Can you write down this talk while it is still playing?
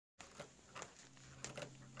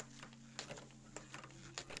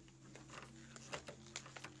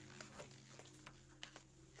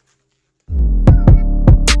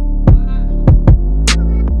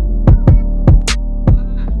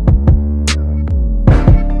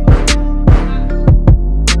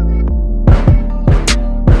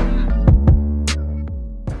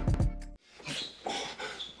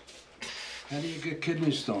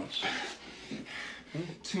stones?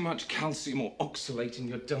 Too much calcium or oxalate in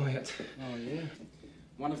your diet. Oh, yeah?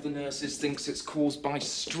 One of the nurses thinks it's caused by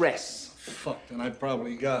stress. Fuck, then I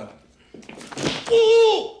probably got it.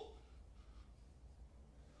 Ooh!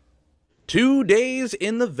 2 Days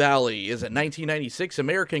in the Valley is a 1996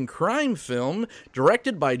 American crime film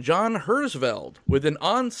directed by Jon Herzfeld, with an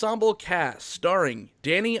ensemble cast starring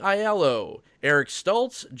Danny Aiello, Eric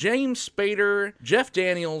Stoltz, James Spader, Jeff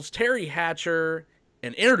Daniels, Terry Hatcher,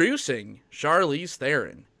 and introducing Charlize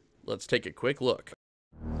Theron. Let's take a quick look.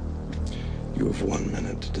 You have 1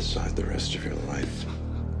 minute to decide the rest of your life.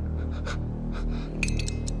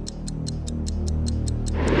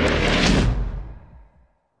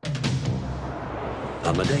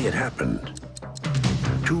 On the day it happened,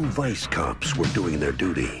 2 vice cops were doing their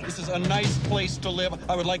duty. This is a nice place to live.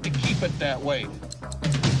 I would like to keep it that way.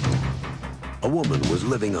 A woman was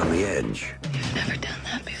living on the edge. You've never done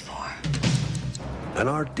that before. An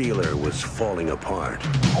art dealer was falling apart.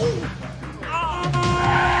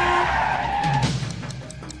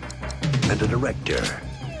 And a director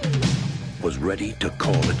was ready to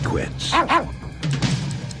call it quits.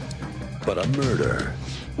 But a murder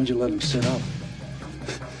Why'd you let him sit up?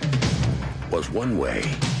 was one way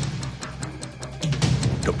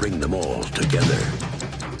to bring them all together.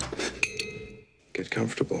 Get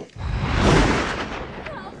comfortable.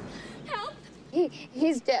 Help!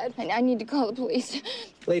 He's dead, and I need to call the police.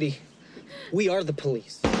 Lady, we are the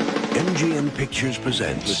police. MGM Pictures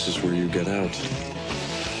presents This is where you get out.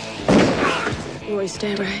 Roy's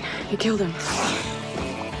dead, right? You killed him.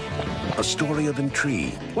 a story of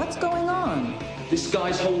intrigue, What's going on? This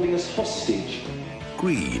guy's holding us hostage.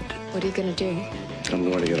 greed, What are you gonna do? I'm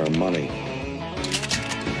going to get our money.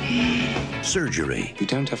 surgery, You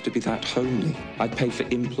don't have to be that homely. I'd pay for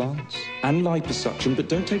implants and liposuction, but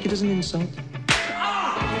don't take it as an insult.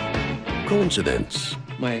 coincidence,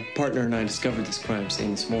 My partner and I discovered this crime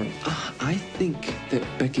scene this morning. I think that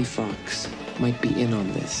Becky Fox might be in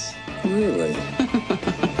on this. Really?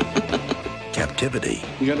 captivity,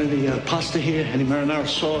 You got any pasta here? Any marinara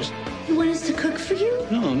sauce? You want us to cook for you?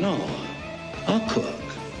 No. I'll cook.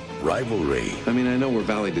 rivalry, I mean, I know we're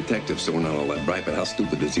Valley detectives, so we're not all that bright, but how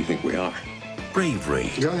stupid does he think we are?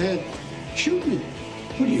 bravery, Go ahead. Shoot me.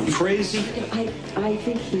 What are you, crazy? I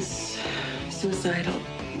think he's suicidal.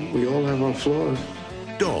 We all have our flaws.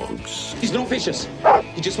 dogs, He's not vicious.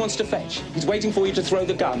 He just wants to fetch. He's waiting for you to throw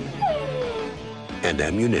the gun. and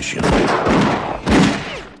ammunition.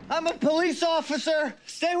 I'm a police officer.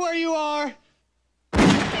 Stay where you are. What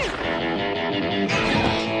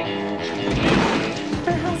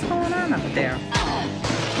the hell's going on up there?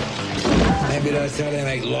 Maybe that's how they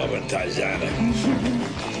make love in Tarzana.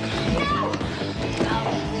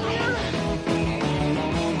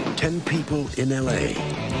 10 people in LA.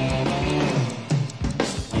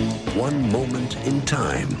 One moment in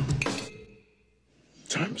time.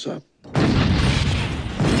 Time's up.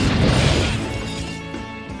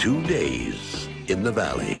 2 days in the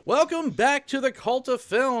valley. Welcome back to the Cult of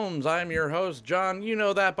Films. I'm your host, John. You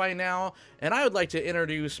know that by now. And I would like to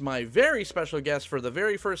introduce my very special guest for the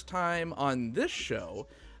very first time on this show,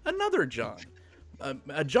 another John.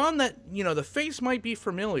 A John that, you know, the face might be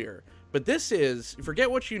familiar, but this is, forget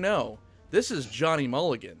what you know, this is Johnny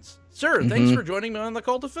Mulligans. Sir, thanks for joining me on the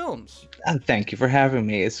Cult of Films. Thank you for having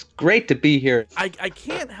me. It's great to be here. I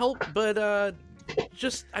can't help but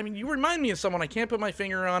I mean, you remind me of someone. I can't put my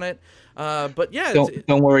finger on it, but yeah.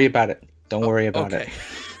 Don't worry about it. Don't worry about okay.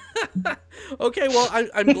 it. Okay, well,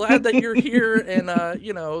 I'm glad that you're here and,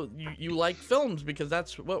 you know, you like films because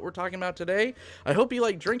that's what we're talking about today. I hope you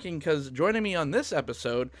like drinking because joining me on this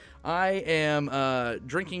episode, I am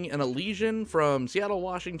drinking an Elysian from Seattle,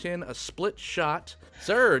 Washington, a split shot.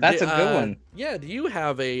 Sir, That's a good one. Yeah, do you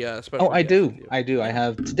have a special Oh, I guest do. with you? I do.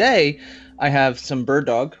 I have some Bird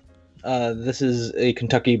Dog. This is a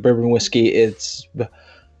Kentucky bourbon whiskey. It's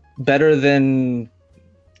better than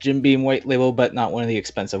Jim Beam White Label, but not one of the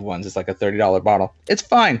expensive ones. It's like a $30 bottle. It's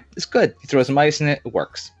fine. It's good. You throw some ice in it, it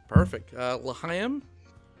works. Perfect. L'Chaim?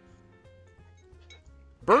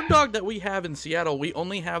 Bird Dog that we have in Seattle, we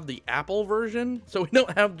only have the apple version, so we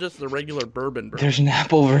don't have just the regular bourbon version. There's an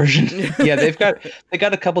apple version. Yeah, they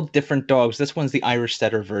got a couple different dogs. This one's the Irish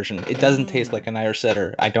Setter version. It doesn't taste like an Irish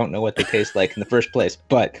Setter. I don't know what they taste like in the first place,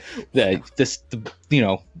 but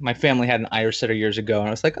my family had an Irish Setter years ago, and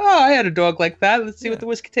I was like, oh, I had a dog like that. Let's see what the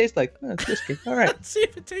whiskey tastes like. Oh, it's whiskey. All right. Let's see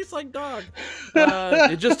if it tastes like dog.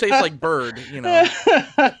 It just tastes like bird, you know.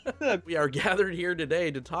 We are gathered here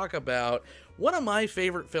today to talk about one of my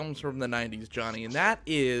favorite films from the 90s, Johnny, and that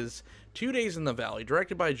is 2 Days in the Valley,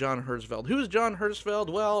 directed by Jon Herzfeld. Who is Jon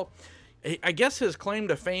Herzfeld? Well, I guess his claim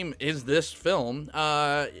to fame is this film.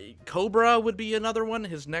 Cobra would be another one,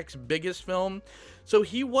 his next biggest film. So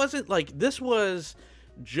he wasn't like, this was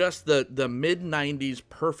just the mid-90s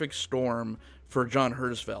perfect storm for John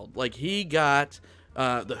Herzfeld. Like, he got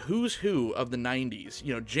the who's who of the 90s,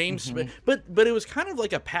 you know, James, but it was kind of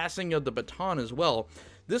like a passing of the baton as well.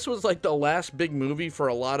 This was like the last big movie for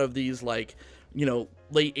a lot of these, like, you know,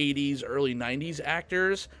 late 80s, early 90s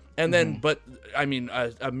actors. And then, but I mean,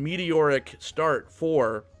 a meteoric start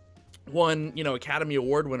for one, you know, Academy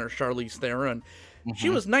Award winner, Charlize Theron. She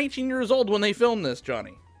was 19 years old when they filmed this,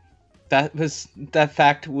 Johnny. That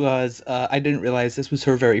fact was, I didn't realize this was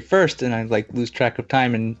her very first, and I like lose track of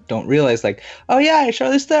time and don't realize, like, oh yeah,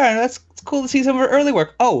 Charlize Theron, that's cool to see some of her early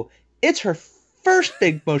work. Oh, it's her first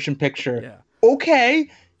big motion picture. Yeah. Okay.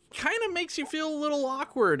 Kind of makes you feel a little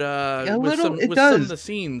awkward with some of the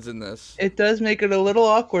scenes in this. It does make it a little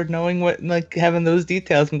awkward knowing what, like, having those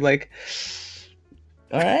details and like,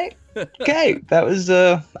 all right, okay, that was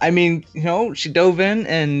I mean, you know, she dove in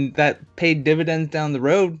and that paid dividends down the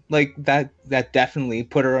road. Like that definitely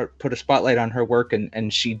put a spotlight on her work,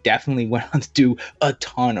 and she definitely went on to do a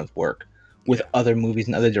ton of work with other movies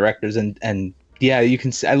and other directors, and yeah, you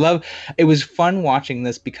can see, it was fun watching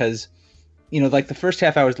this because, you know, like the first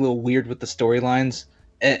half hour was a little weird with the storylines.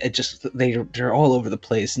 It just, they're all over the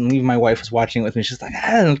place. And even my wife was watching it with me. She's like,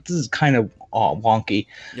 I don't know, this is kind of wonky.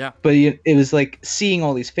 Yeah. But it was like seeing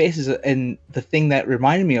all these faces. And the thing that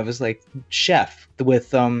reminded me of is like Chef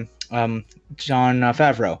with Jon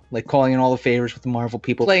Favreau, like calling in all the favors with the Marvel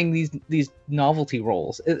people, playing these novelty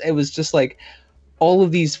roles. It was just like all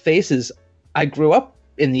of these faces. I grew up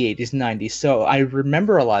in the 80s and 90s, so I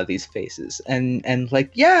remember a lot of these faces, and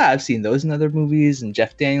like, yeah, I've seen those in other movies, and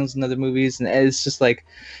Jeff Daniels in other movies, and it's just like,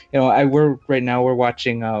 you know, we're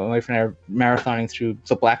watching, my wife and I are marathoning through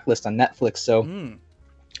The Blacklist on Netflix, so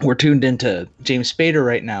we're tuned into James Spader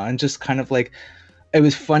right now, and just kind of like, it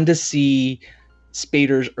was fun to see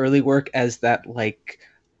Spader's early work as that like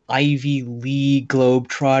Ivy League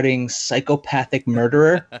globe-trotting psychopathic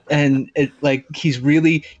murderer, and it like he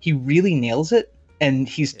really nails it. And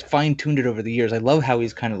he's fine-tuned it over the years. I love how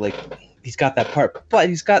he's kind of like, he's got that part, but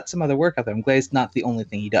he's got some other work out there. I'm glad it's not the only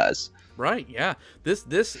thing he does. Right, yeah.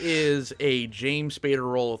 This is a James Spader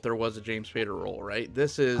role if there was a James Spader role, right?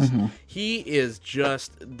 This is, he is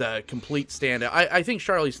just the complete standout. I think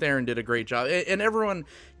Charlize Theron did a great job, and everyone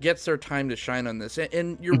gets their time to shine on this.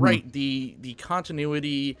 And you're right, the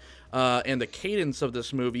continuity and the cadence of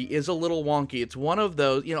this movie is a little wonky. It's one of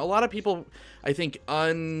those, you know, a lot of people, I think,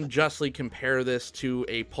 unjustly compare this to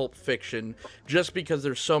a Pulp Fiction just because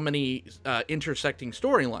there's so many intersecting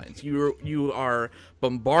storylines. You are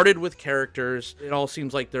bombarded with characters. It all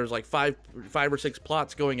seems like there's like five or six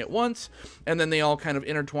plots going at once, and then they all kind of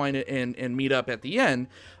intertwine it and meet up at the end.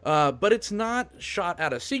 But it's not shot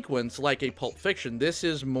out of sequence like a Pulp Fiction. This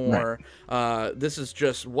is more, this is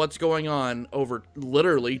just what's going on over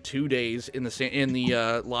literally 2 days in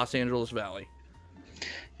the Los Angeles Valley.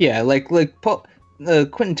 Yeah, like the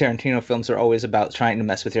Quentin Tarantino films are always about trying to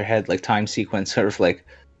mess with your head, like time sequence, sort of like,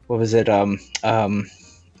 what was it?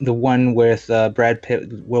 The one with Brad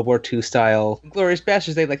Pitt, World War II style, Glorious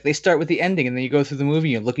Bastards. They start with the ending, and then you go through the movie,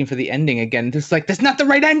 and you're looking for the ending again. It's like, that's not the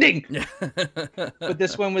right ending. But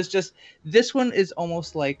this one is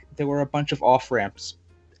almost like there were a bunch of off ramps,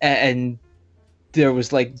 and there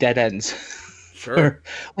was like dead ends. Sure.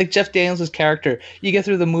 Like Jeff Daniels' character, you get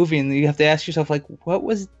through the movie, and you have to ask yourself, like, what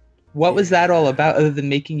was that all about other than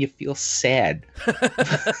making you feel sad?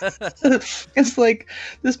 It's like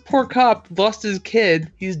this poor cop lost his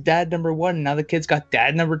kid. He's dad number one. And now the kid's got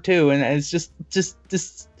dad number two. And it's just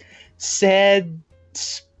this sad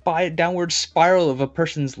downward spiral of a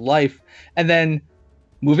person's life. And then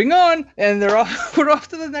moving on, and we're off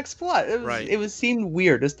to the next plot. It was seemed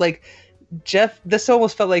weird. It's like this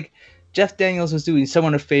almost felt like Jeff Daniels was doing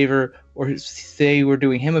someone a favor, or they were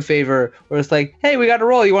doing him a favor, or it's like, hey, we got a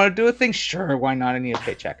role. You want to do a thing? Sure, why not? I need a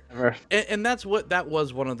paycheck. And that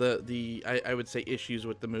was one of the I would say issues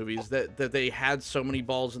with the movies, that they had so many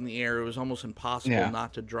balls in the air. It was almost impossible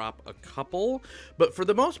not to drop a couple. But for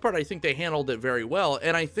the most part, I think they handled it very well.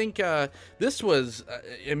 And I think this was,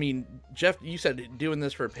 I mean, Jeff, you said doing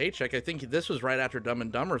this for a paycheck. I think this was right after Dumb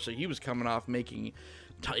and Dumber, so he was coming off making.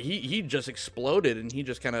 He just exploded, and he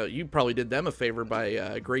just kind of, you probably did them a favor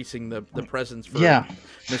by gracing the presence for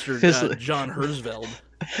Mr. John Herzfeld.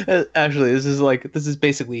 Actually, this is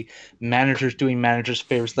basically managers doing managers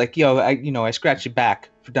favors. Like, yo, I scratched your back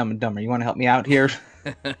for Dumb and Dumber. You want to help me out here?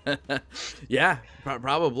 Yeah,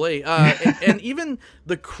 probably. And even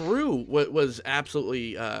the crew was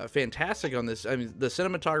absolutely fantastic on this. I mean, the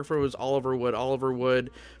cinematographer was Oliver Wood. Oliver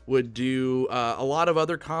Wood would do a lot of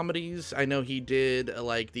other comedies. I know he did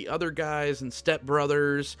like The Other Guys and Step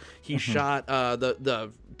Brothers. He shot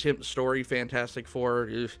the Tim Story Fantastic Four,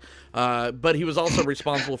 but he was also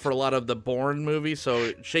responsible for a lot of the Bourne movies.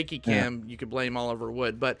 So shaky cam, you could blame Oliver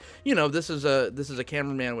Wood. But this is a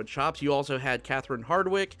cameraman with chops. You also had Catherine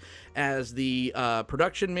Hardwicke as the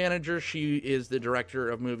production manager. She is the director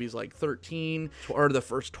of movies like 13 or the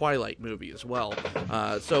first Twilight movie as well.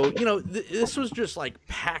 So this was just like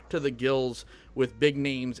packed to the gills with big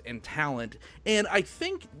names and talent. And I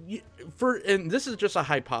think and this is just a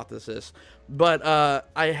hypothesis, but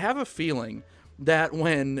I have a feeling that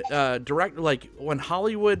when when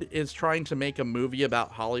Hollywood is trying to make a movie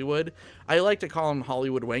about Hollywood, I like to call them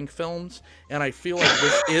Hollywood wank films, and I feel like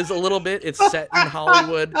this is a little bit. It's set in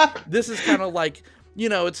Hollywood. This is kind of like,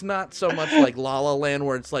 it's not so much like La La Land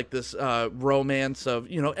where it's like this romance of,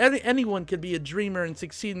 anyone could be a dreamer and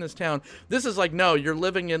succeed in this town. This is like, no, you're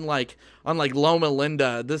living in on Loma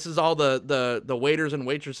Linda. This is all the waiters and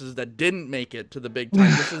waitresses that didn't make it to the big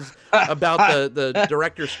time. This is about the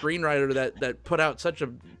director screenwriter that put out such a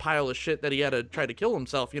pile of shit that he had to try to kill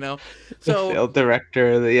himself, So the failed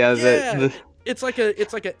director, it's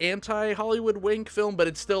like an anti-Hollywood wink film, but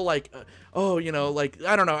it's still like, I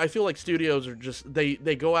don't know. I feel like studios are just they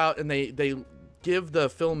go out and they give the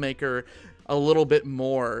filmmaker a little bit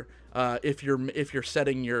more if you're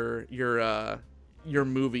setting your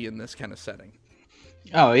movie in this kind of setting.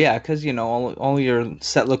 Oh yeah, because all your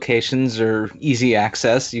set locations are easy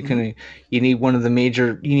access. You need a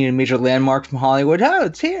major landmark from Hollywood. Oh,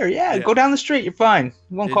 it's here. Yeah, go down the street. You're fine. It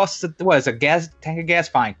won't cost a tank of gas?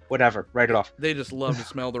 Fine, whatever. Write it off. They just love to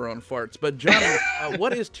smell their own farts. But Johnny,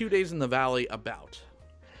 what is 2 Days in the Valley about?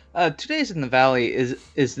 2 Days in the Valley is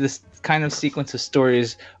this kind of sequence of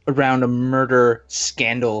stories around a murder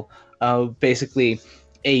scandal. Basically,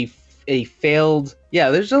 a failed. Yeah,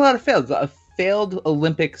 there's a lot of failed. A failed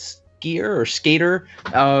Olympic skier or skater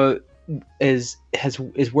is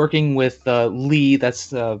working with Lee, that's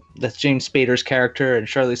James Spader's character, and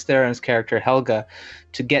Charlize Theron's character Helga,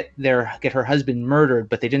 to get her husband murdered,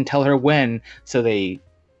 but they didn't tell her when, so they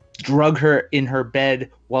drug her in her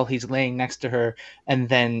bed while he's laying next to her, and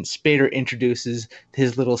then Spader introduces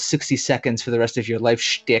his little 60 seconds for the rest of your life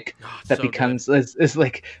shtick that so becomes it's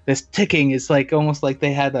like this ticking. It's like almost like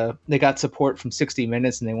they got support from 60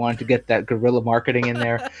 Minutes and they wanted to get that guerrilla marketing in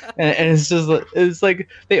there, and it's like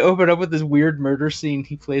they open up with this weird murder scene.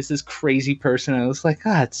 He plays this crazy person, and it's like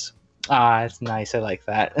it's nice. I like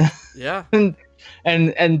that. Yeah.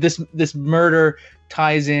 and this murder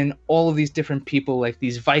ties in all of these different people, like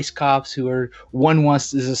these vice cops who are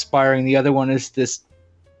is aspiring, the other one is this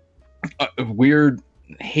weird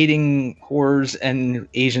hating whores and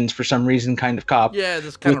Asians for some reason kind of cop. Yeah,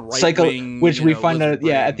 this kind of right-wing, which we find out.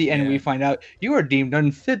 Yeah, at the end we find out you are deemed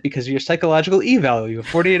unfit because of your psychological eval. You have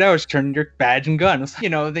 48 hours to turn in your badge and gun.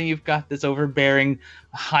 Then you've got this overbearing,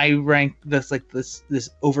 high rank, this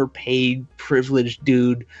overpaid, privileged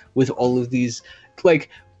dude with all of these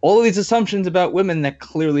assumptions about women that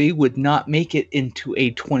clearly would not make it into a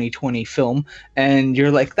 2020 film, and you're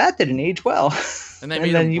like, that didn't age well. And they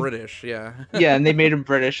made him British, yeah. Yeah, and they made him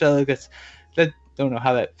British. So that don't know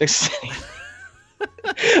how that fixes it.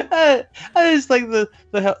 It's like the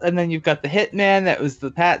and then you've got the hitman that was the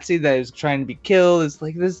patsy that was trying to be killed. It's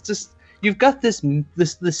like you've got this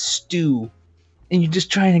stew, and you're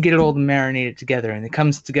just trying to get it all to marinate it together, and it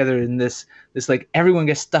comes together in this like everyone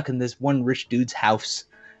gets stuck in this one rich dude's house.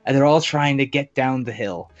 And they're all trying to get down the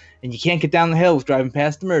hill, and you can't get down the hill with driving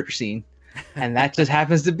past the murder scene, and that just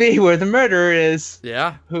happens to be where the murderer is.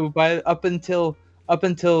 Yeah. Who up until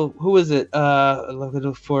who was it?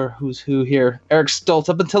 Look for who's who here. Eric Stoltz.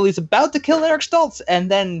 Up until he's about to kill Eric Stoltz, and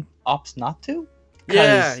then opts not to.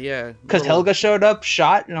 Yeah. Because Helga showed up,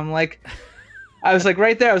 shot, and I was like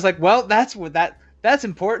right there. I was like, well, that's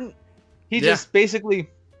important. He just basically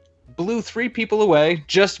blew 3 people away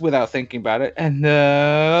just without thinking about it, and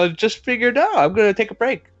just figured, I'm gonna take a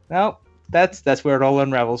break. No, that's where it all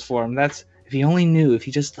unravels for him. That's if he only knew, if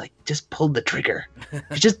he just pulled the trigger,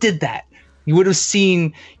 if he just did that, he would have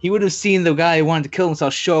seen the guy who wanted to kill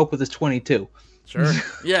himself show up with his 22. Sure.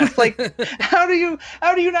 Yeah. Like, how do you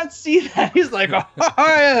not see that? He's like,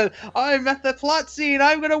 I'm at the plot scene.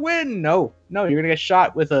 I'm gonna win. No, you're gonna get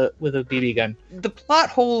shot with a BB gun. The plot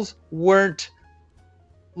holes weren't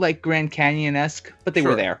like Grand Canyon-esque, but they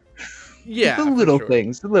were there. Yeah, the for little sure.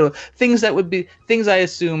 things, the little things that would be things I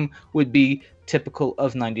assume would be typical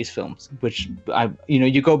of 90s films, which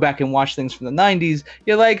you go back and watch things from the 90s,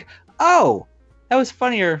 you're like, oh, that was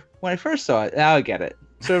funnier when I first saw it. Now I get it.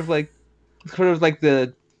 Sort of like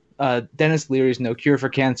the Dennis Leary's No Cure for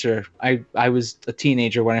Cancer. I was a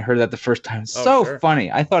teenager when I heard that the first time. Sure.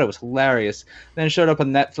 Funny. I thought it was hilarious. Then it showed up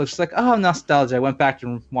on Netflix. It's like, oh, nostalgia. I went back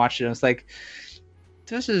and watched it. And it's like,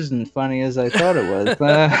 this isn't funny as I thought it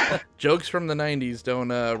was. Jokes from the 90s don't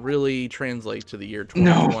really translate to the year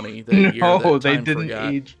 2020. They didn't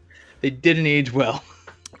age. They didn't age well.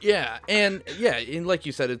 Yeah, and like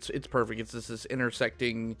you said, it's perfect. It's this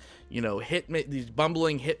intersecting, these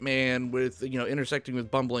bumbling hitman with intersecting with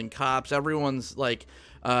bumbling cops. Everyone's like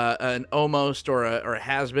an almost or a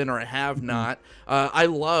has been or a have not. I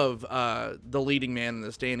love the leading man in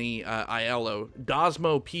this, Danny Aiello,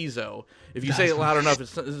 Cosmo Pizzo. If you say it loud enough,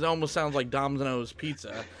 it almost sounds like Domino's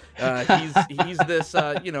Pizza. He's this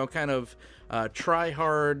kind of try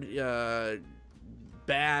hard.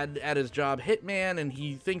 Bad at his job hitman, and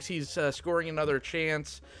he thinks he's scoring another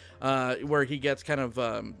chance where he gets kind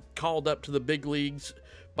of called up to the big leagues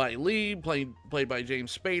by Lee, played by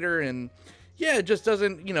James Spader, and it just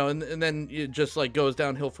doesn't, and then it just like goes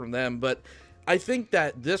downhill from them. But I think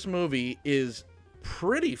that this movie is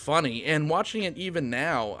pretty funny, and watching it even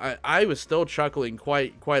now, I was still chuckling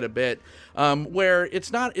quite a bit, where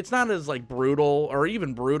it's not as like brutal or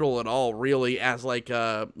even brutal at all really as like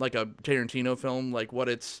a Tarantino film, like what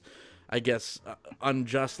it's I guess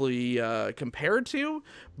unjustly compared to.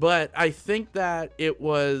 But I think that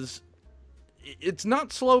it's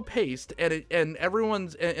not slow paced, and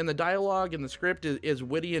everyone's and the dialogue and the script is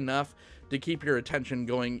witty enough to keep your attention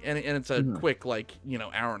going, and it's a quick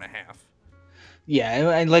hour and a half. Yeah,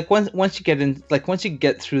 and like once you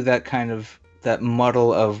get through that kind of that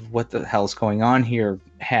muddle of what the hell's going on here,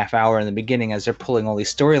 half hour in the beginning as they're pulling all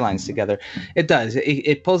these storylines together,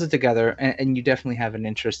 it pulls it together, and you definitely have an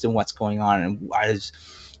interest in what's going on, and why is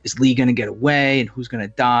Lee gonna get away, and who's gonna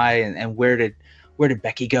die, and where did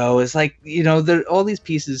Becky go? It's like all these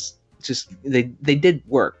pieces just they did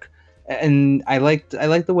work, and I liked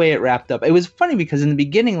the way it wrapped up. It was funny because in the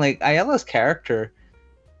beginning, like Aiello's character,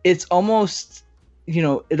 it's almost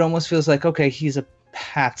it almost feels like, okay, he's a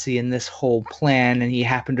patsy in this whole plan and he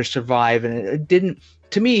happened to survive, and it didn't,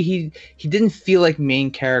 to me, he didn't feel like main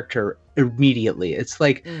character immediately. It's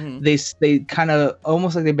like they kind of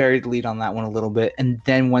almost like they buried the lead on that one a little bit, and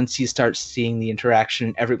then once you start seeing the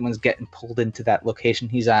interaction, everyone's getting pulled into that location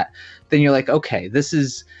he's at, then you're like, okay, this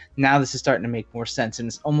is starting to make more sense, and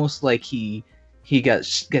it's almost like he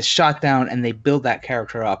gets shot down and they build that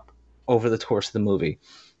character up over the course of the movie.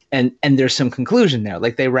 And there's some conclusion there,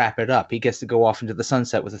 like they wrap it up. He gets to go off into the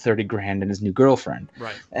sunset with $30,000 and his new girlfriend.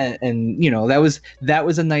 Right. And that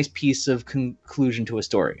was a nice piece of conclusion to a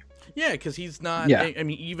story. Yeah, because he's not. Yeah. I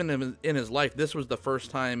mean, even in his life, this was the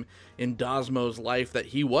first time in Cosmo's life that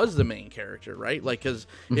he was the main character, right? Like, because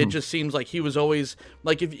it just seems like he was always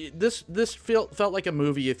like, if this felt like a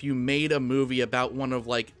movie. If you made a movie about one of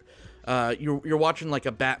like. You're watching like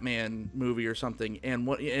a Batman movie or something,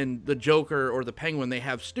 and the Joker or the Penguin, they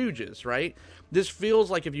have stooges, right? This feels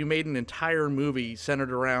like if you made an entire movie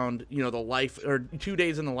centered around the life or 2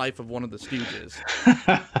 days in the life of one of the stooges,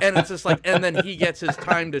 and it's just like, and then he gets his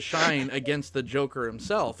time to shine against the Joker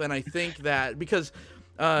himself. And I think that because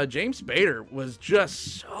James Spader was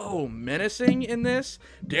just so menacing in this.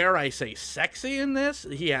 Dare I say sexy in this?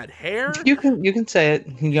 He had hair. You can say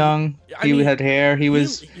it. Young. He had hair. He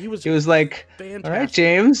was like, fantastic. All right,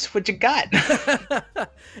 James, what you got?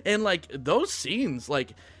 And like those scenes,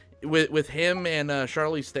 like with him and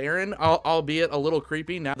Charlize Theron, albeit a little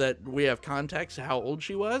creepy now that we have context how old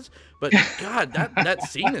she was. But God, that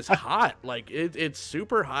scene is hot. Like it's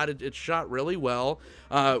super hot. It's shot really well.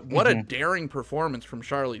 What a daring performance from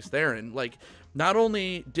Charlize Theron. Like not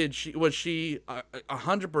only was she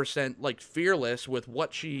 100% like fearless with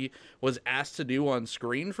what she was asked to do on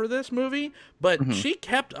screen for this movie, but she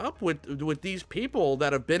kept up with these people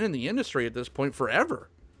that have been in the industry at this point forever.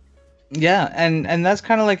 Yeah, and that's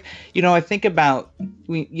kind of like, I think about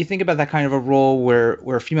you think about that kind of a role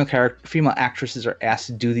where female actresses are asked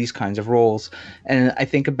to do these kinds of roles, and I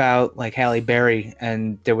think about like Halle Berry,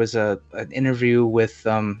 and there was an interview with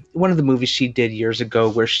one of the movies she did years ago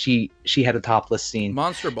where she had a topless scene,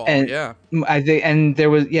 Monster Ball, and yeah, I think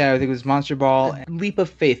it was Monster Ball, leap of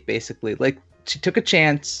faith basically. Like she took a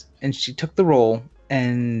chance and she took the role,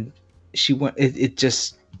 and she went. It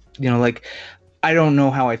just like. I don't know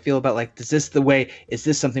how I feel about like, is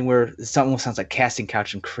this something where it almost sounds like casting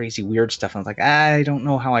couch and crazy weird stuff? And I was like, I don't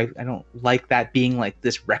know how I don't like that being like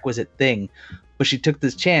this requisite thing. But she took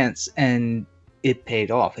this chance and it paid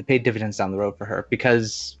off. It paid dividends down the road for her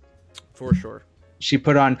because for sure she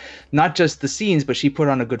put on not just the scenes, but she put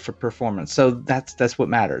on a good performance. So that's what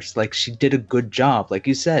matters. Like she did a good job, like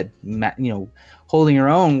you said, holding her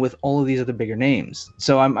own with all of these other bigger names.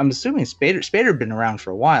 So I'm assuming Spader had been around for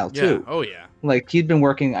a while too. Oh yeah. Like he'd been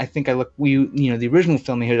working. I think the original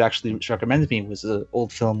film he had actually recommended me was an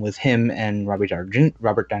old film with him and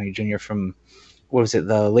Robert Downey Jr. from, what was it,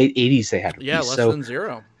 the late 80s they had. Yeah, Less Than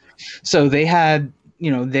Zero. So they had,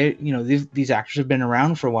 these actors have been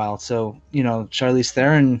around for a while. So, Charlize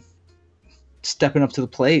Theron stepping up to the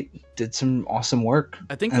plate did some awesome work.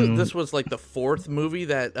 I think this was like the fourth movie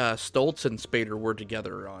that Stoltz and Spader were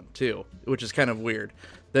together on too, which is kind of weird.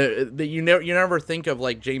 You never think of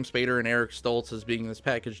like James Spader and Eric Stoltz as being this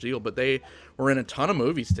package deal, but they were in a ton of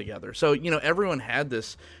movies together. So everyone had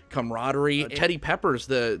this camaraderie. Teddy Pepper's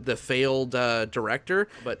the failed director,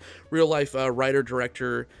 but real life writer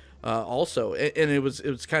director also, and it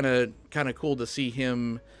was kind of cool to see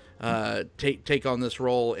him take on this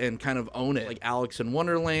role and kind of own it. Like Alex in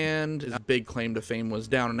Wonderland, his big claim to fame was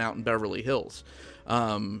Down and Out in Beverly Hills.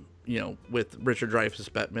 With Richard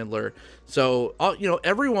Dreyfuss, Bette Midler. So,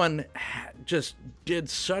 everyone just did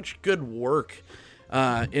such good work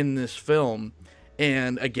in this film.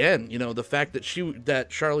 And again, the fact that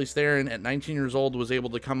Charlize Theron at 19 years old was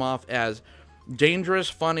able to come off as dangerous,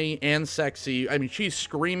 funny, and sexy. I mean, she's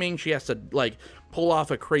screaming. She has to like pull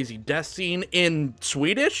off a crazy death scene in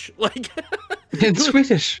Swedish, like in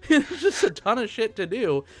Swedish. It's just a ton of shit to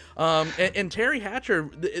do. And Terry Hatcher,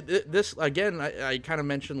 this again, I kind of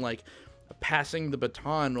mentioned like passing the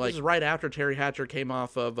baton. Like right after Terry Hatcher came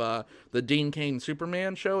off of the Dean Cain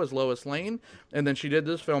Superman show as Lois Lane, and then she did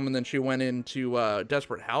this film, and then she went into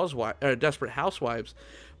Desperate Housewives,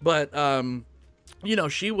 but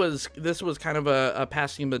this was kind of a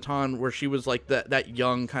passing baton where she was like that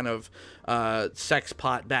young kind of sex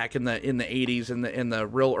pot back in the 80s and in the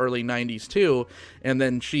real early 90s too, and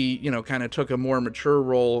then she kind of took a more mature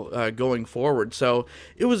role going forward. So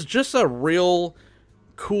it was just a real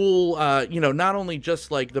cool not only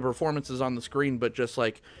just like the performances on the screen, but just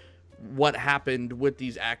like what happened with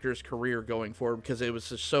these actors' career going forward, because it was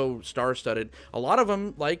just so star-studded. A lot of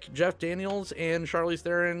them, like Jeff Daniels and Charlize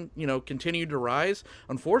Theron, continued to rise.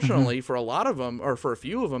 Unfortunately, for a lot of them, or for a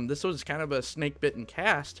few of them, this was kind of a snake-bitten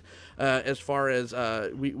cast. As far as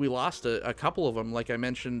we lost a couple of them, like I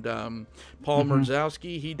mentioned, Paul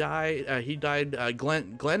Marzowski, he died.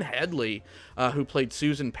 Glenn Headley, who played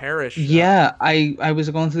Susan Parrish. Yeah, I was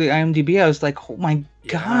going through the IMDb. I was like, oh my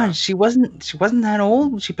God, she wasn't that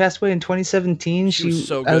old. She passed away in 2017. She was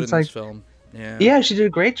so good in this film. Yeah, she did a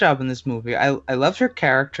great job in this movie. I loved her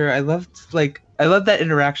character. I loved that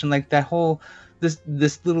interaction, like that whole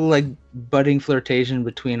this little like budding flirtation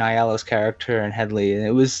between Ayala's character and Headley, and it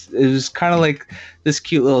was kind of like this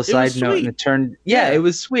cute little side note, and it turned it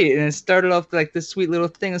was sweet, and it started off like this sweet little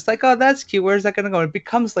thing. It's like, oh, that's cute. Where's that gonna go? It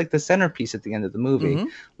becomes like the centerpiece at the end of the movie.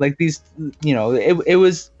 Like these, it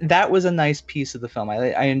was a nice piece of the film.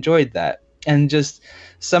 I enjoyed that, and just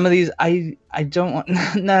some of these, I don't want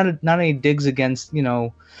not any digs against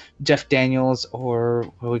Jeff Daniels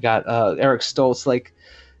or we got Eric Stoltz, like.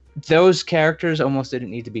 Those characters almost didn't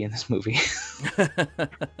need to be in this movie.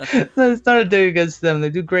 It's not a dig against them. They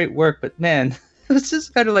do great work, but man, it's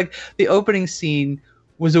just kind of like the opening scene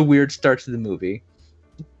was a weird start to the movie.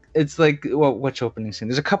 It's like, well, which opening scene?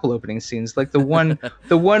 There's a couple opening scenes. Like the one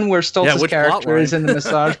where Stoltz's character is in the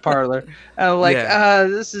massage parlor. And I'm like,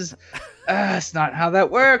 this is, it's not how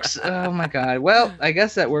that works. Oh my God. Well, I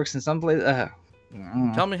guess that works in some places.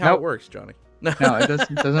 Tell me how it works, Johnny. No,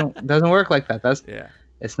 it doesn't work like that.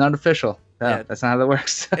 It's not official. No, that's not how that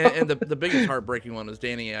works. and the biggest heartbreaking one was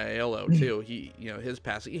Danny Aiello too. He, his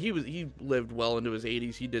passing. He lived well into his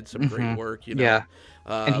 80s. He did some great work. Yeah.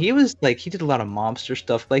 And he was like, he did a lot of mobster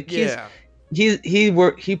stuff. Like he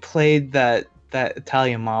played that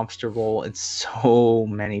Italian mobster role in so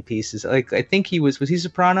many pieces. Like I think was he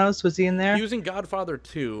Sopranos? Was he in there? He was in Godfather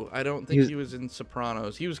 2. I don't think he was in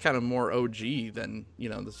Sopranos. He was kind of more OG than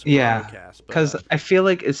the Soprano cast. Because I feel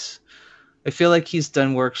like he's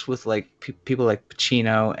done works with like people like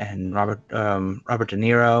Pacino and Robert De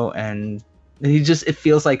Niro, and I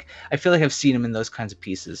feel like I've seen him in those kinds of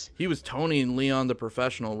pieces. He was Tony in Leon the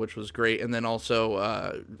Professional, which was great, and then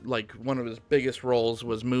also like one of his biggest roles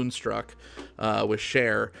was Moonstruck with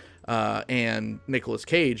Cher and Nicolas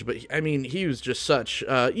Cage. But I mean, he was just such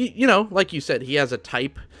like you said, he has a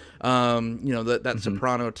type, that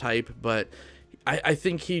soprano type, but I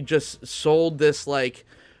think he just sold this like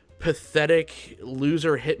pathetic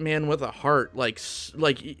loser hitman with a heart, like,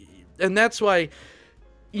 and that's why,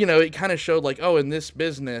 you know, it kind of showed like, oh, in this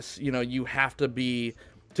business, you know, you have to be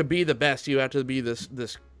the best. You have to be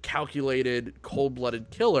this calculated, cold-blooded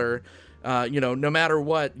killer. You know, no matter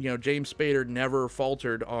what, you know, James Spader never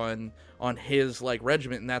faltered on his like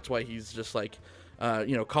regiment, and that's why he's just like,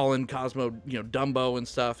 you know, calling Cosmo, you know, Dumbo and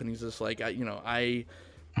stuff, and he's just like,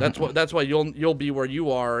 that's why you'll be where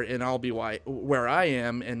you are, and I'll be where I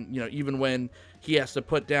am. And you know, even when he has to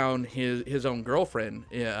put down his own girlfriend,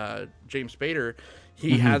 James Spader,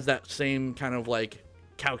 he has that same kind of like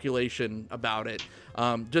calculation about it,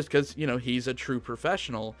 just because, you know, he's a true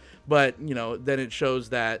professional. But you know, then it shows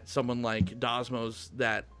that someone like Dosmo's,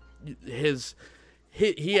 that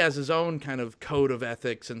he has his own kind of code of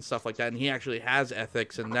ethics and stuff like that, and he actually has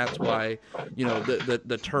ethics, and that's why, you know,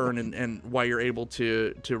 the turn and why you're able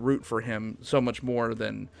to root for him so much more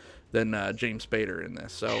than James Spader in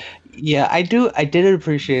this. So yeah, I did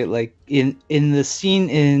appreciate, like, in the scene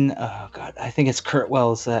in, oh god, I think it's Kurt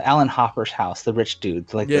Wells, Alan Hopper's house, the rich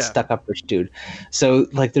dude, like the stuck-up rich dude. So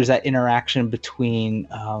like there's that interaction between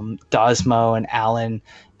Dosmo and Alan,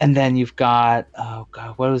 and then you've got, oh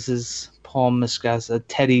god, what was his, Paul Mescal,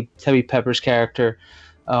 Teddy Pepper's character.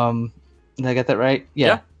 Did I get that right?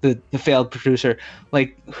 Yeah. The failed producer.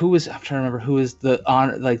 Like, who was, I'm trying to remember who was the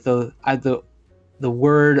on, like the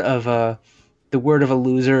word of a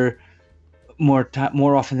loser more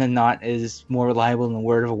often than not is more reliable than the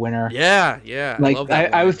word of a winner. Yeah. Like, I love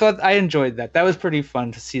that I thought, I enjoyed that. That was pretty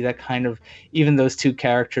fun to see that kind of, even those two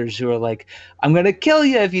characters who are like, I'm gonna kill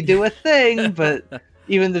you if you do a thing, but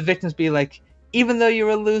even the victims be like, even though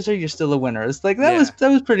you're a loser, you're still a winner. It's like, that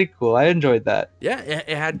was pretty cool. I enjoyed that. Yeah,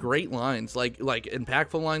 it had great lines, like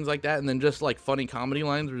impactful lines like that, and then just like funny comedy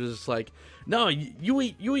lines were just like, no, you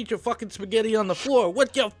eat your fucking spaghetti on the floor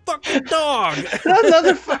with your fucking dog.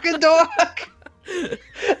 Another fucking dog.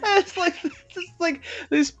 It's like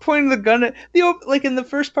he's pointing the gun at like in the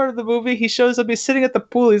first part of the movie. He shows up. He's sitting at the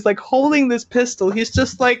pool. He's like holding this pistol. He's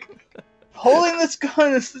just like holding this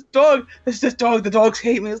gun. It's this dog. The dogs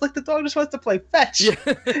hate me. It's like the dog just wants to play fetch. Yeah.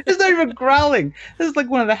 It's not even growling. This is like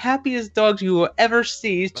one of the happiest dogs you will ever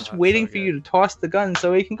see. He's just waiting for you to toss the gun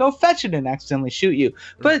so he can go fetch it and accidentally shoot you.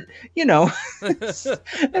 But you know,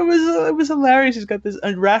 it was hilarious. He's got this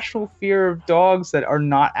irrational fear of dogs that are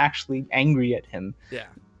not actually angry at him. Yeah.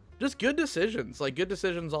 Just good decisions, like good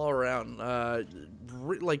decisions all around.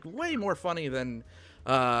 Like way more funny than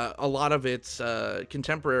a lot of its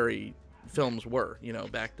contemporary films were, you know,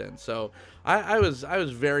 back then. So I was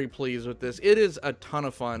very pleased with this. It is a ton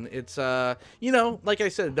of fun. It's you know, like I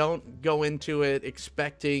said, don't go into it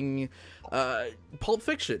expecting Pulp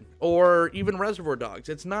Fiction or even Reservoir Dogs.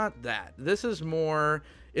 It's not that. This is more,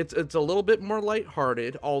 it's a little bit more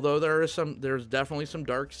lighthearted, although there's definitely some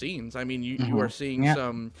dark scenes. I mean, you are seeing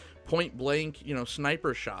some point blank, you know,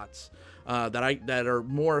 sniper shots that are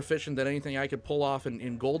more efficient than anything I could pull off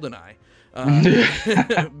in GoldenEye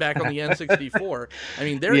back on the N64. I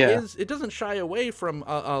mean, it doesn't shy away from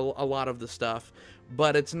a lot of the stuff,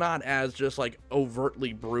 but it's not as just like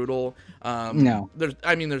overtly brutal. No,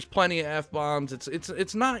 there's plenty of F-bombs.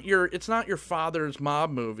 It's not your father's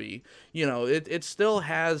mob movie. You know, it still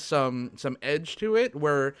has some edge to it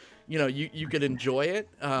where, you know, you could enjoy it.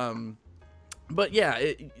 But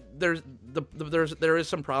yeah, there is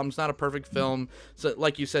some problems. Not a perfect film. So,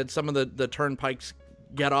 like you said, some of the turnpikes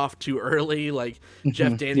get off too early. Like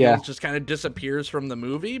Jeff Daniels just kind of disappears from the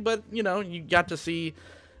movie. But you know, you got to see,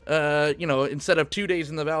 you know, instead of 2 days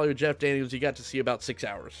in the valley with Jeff Daniels, you got to see about 6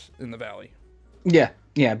 hours in the valley. Yeah,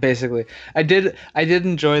 basically. I did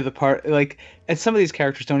enjoy the part, like, and some of these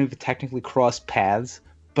characters don't even technically cross paths,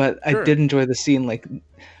 but I did enjoy the scene, like.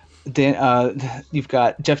 You've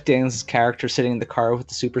got Jeff Daniels' character sitting in the car with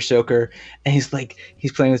the Super Soaker, and he's playing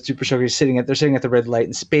with Super Soaker. They're sitting at the red light,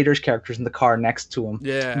 and Spader's character's in the car next to him.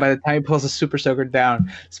 Yeah. And by the time he pulls the Super Soaker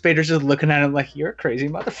down, Spader's just looking at him like, "You're a crazy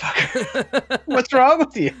motherfucker. What's wrong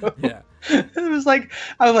with you?" Yeah. I was like,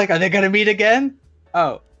 "Are they gonna meet again?"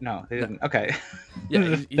 Oh no, they didn't. Okay.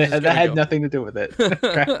 Yeah, that had nothing to do with it.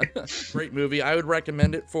 Great movie. I would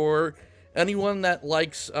recommend it for anyone that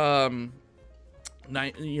likes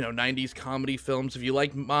 90s comedy films. If you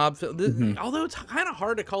like mob film, although it's kind of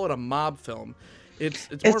hard to call it a mob film, it's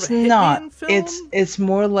more of a hitman film.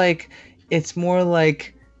 It's more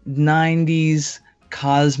like 90s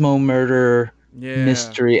Cosmo murder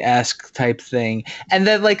mystery-esque type thing. And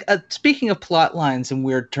then, like, speaking of plot lines and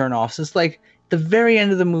weird turnoffs, it's like the very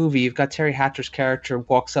end of the movie, you've got Terry Hatcher's character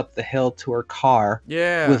walks up the hill to her car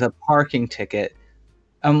with a parking ticket.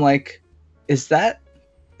 I'm like, is that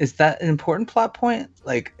is that an important plot point?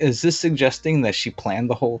 Like, is this suggesting that she planned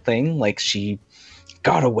the whole thing? Like, she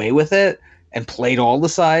got away with it and played all the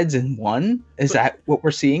sides and won? Is that what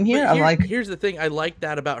we're seeing here? I'm like, here's the thing. I like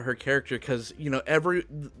that about her character because, you know,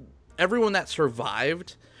 everyone that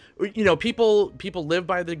survived, you know, people live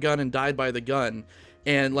by the gun and died by the gun.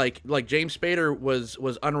 And like James Spader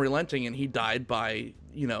was unrelenting, and he died by,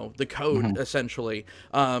 you know, the code, essentially.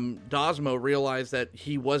 Dosmo realized that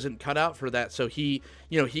he wasn't cut out for that, so he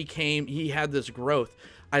had this growth.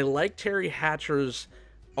 I like Terry Hatcher's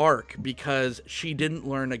arc because she didn't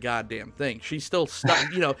learn a goddamn thing. She's still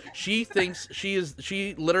stuck. You know, she thinks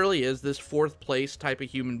she literally is this fourth place type of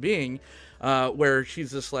human being, where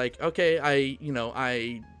she's just like, okay,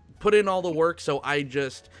 I put in all the work, so I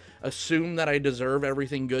just assume that I deserve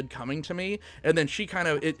everything good coming to me. And then she kind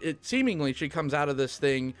of it seemingly she comes out of this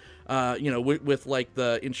thing with like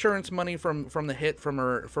the insurance money from the hit from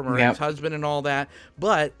her ex-husband and all that.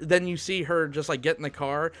 But then you see her just like get in the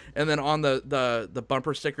car, and then on the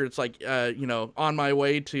bumper sticker it's like on my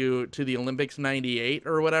way to the Olympics 98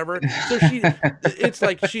 or whatever. So it's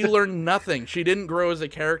like she learned nothing. She didn't grow as a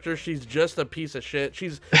character. She's just a piece of shit.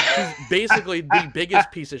 She's basically the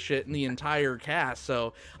biggest piece of shit in the entire cast.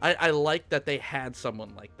 So I like that they had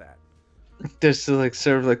someone like that. There's like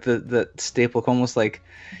sort of like the staple, almost like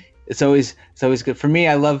it's always good for me.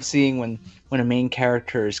 I love seeing when a main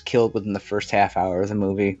character is killed within the first half hour of the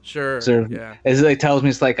movie. Sure. Sort of, yeah. It like tells me,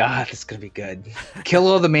 it's like, this is gonna be good. Kill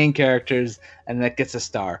all the main characters and that gets a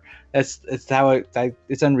star. It's how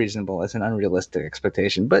it's unreasonable. It's an unrealistic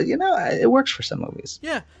expectation, but you know, it works for some movies.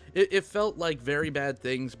 Yeah. It felt like Very Bad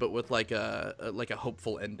Things, but with like a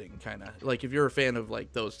hopeful ending, kind of like if you're a fan of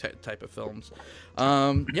like those type of films.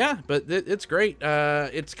 Yeah, but it's great.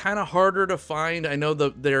 It's kind of harder to find. I know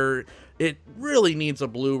it really needs a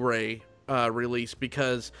Blu-ray release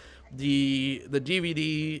because the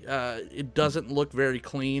DVD it doesn't look very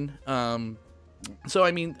clean. So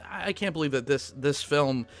I mean, I can't believe that this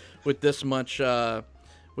film with this much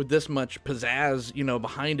pizzazz,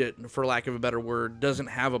 behind it, for lack of a better word, doesn't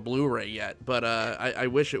have a Blu-ray yet. But I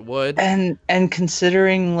wish it would. And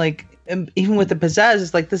considering, like, even with the pizzazz,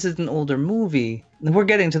 it's like this is an older movie. We're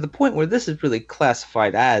getting to the point where this is really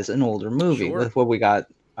classified as an older movie. Sure. With what we got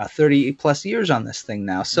 30 plus years on this thing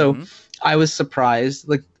now. So I was surprised,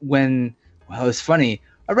 like, it was funny.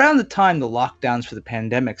 Around the time the lockdowns for the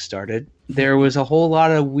pandemic started, there was a whole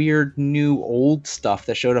lot of weird new old stuff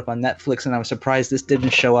that showed up on Netflix, and I was surprised this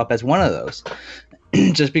didn't show up as one of those.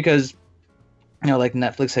 Just because, like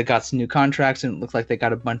Netflix had got some new contracts, and it looked like they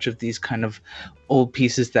got a bunch of these kind of old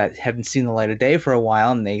pieces that haven't seen the light of day for a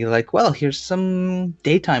while, and they like, well, here's some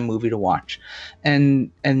daytime movie to watch. And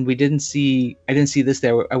I didn't see this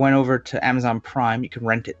there. I went over to Amazon Prime. You can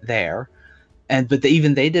rent it there. But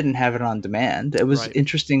even they didn't have it on demand. It was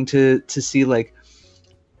interesting to see, like,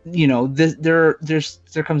 there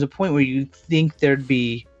comes a point where you think there'd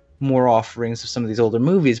be more offerings of some of these older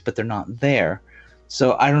movies, but they're not there.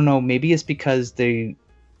 So I don't know. Maybe it's because they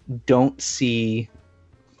don't see.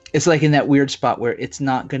 It's like in that weird spot where it's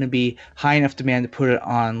not going to be high enough demand to put it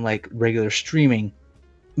on like regular streaming,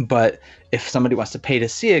 but if somebody wants to pay to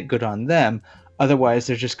see it, good on them. Otherwise,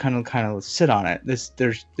 they're just kind of sit on it.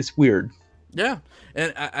 It's weird. Yeah,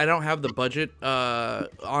 and I don't have the budget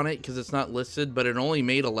on it because it's not listed, but it only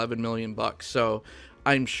made $11 million. So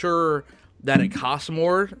I'm sure that it costs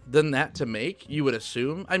more than that to make, you would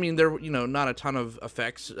assume. I mean, there not a ton of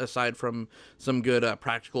effects aside from some good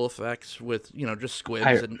practical effects with just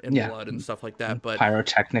squids and blood and stuff like that. But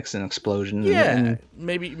pyrotechnics and explosions. Yeah, and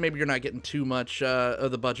maybe you're not getting too much of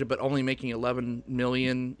the budget, but only making $11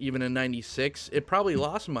 million even in '96, it probably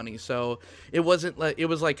lost money. So it wasn't like it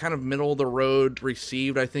was like kind of middle of the road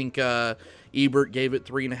received. I think Ebert gave it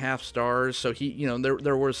 3.5 stars. So he,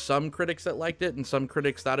 there were some critics that liked it, and some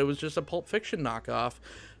critics thought it was just a Pulp Fiction knockoff.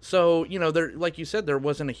 So there, like you said, there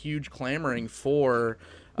wasn't a huge clamoring for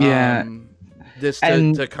this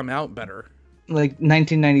to come out better. Like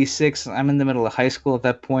 1996, I'm in the middle of high school at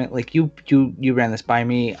that point. Like you ran this by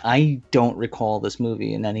me. I don't recall this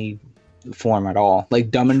movie in any form at all.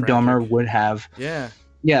 Like Dumb and Dumber would have. Yeah,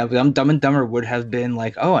 Dumb and Dumber would have been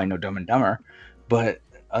like, oh, I know Dumb and Dumber, but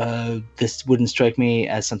this wouldn't strike me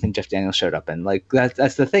as something Jeff Daniels showed up in. Like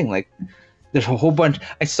that's the thing. Like there's a whole bunch.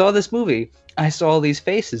 I saw this movie. I saw all these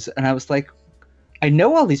faces, and I was like, I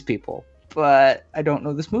know all these people, but I don't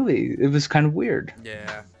know this movie. It was kind of weird.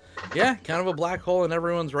 Yeah, kind of a black hole in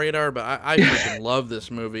everyone's radar. But I freaking love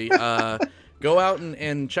this movie. Go out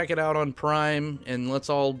and check it out on Prime, and let's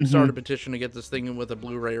all start a petition to get this thing with a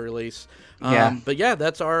Blu-ray release. But yeah,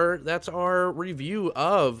 that's our review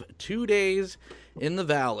of 2 Days in the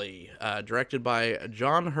Valley, directed by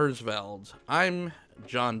Jon Herzfeld. I'm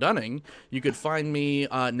Jon Dunning. You could find me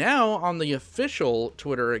now on the official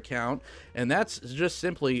Twitter account, and that's just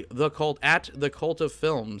simply the Cult of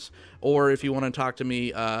Films. Or if you want to talk to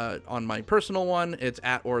me on my personal one, it's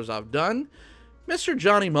at Orzov Dunn. Mr.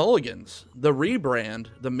 Johnny Mulligans, the rebrand,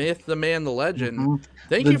 the myth, the man, the legend.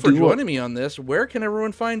 Thank you for joining me on this. Where can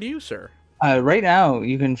everyone find you, sir? Right now,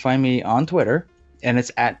 you can find me on Twitter, and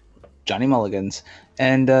it's at Johnny Mulligans,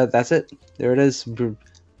 and that's it. There it is.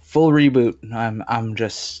 Full reboot. I'm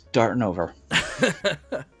just starting over.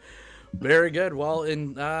 Very good. Well,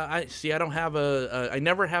 and I don't have I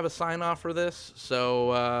never have a sign off for this,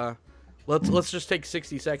 so let's just take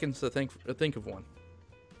 60 seconds to think of one.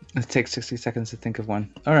 Let's take 60 seconds to think of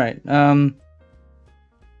one. All right.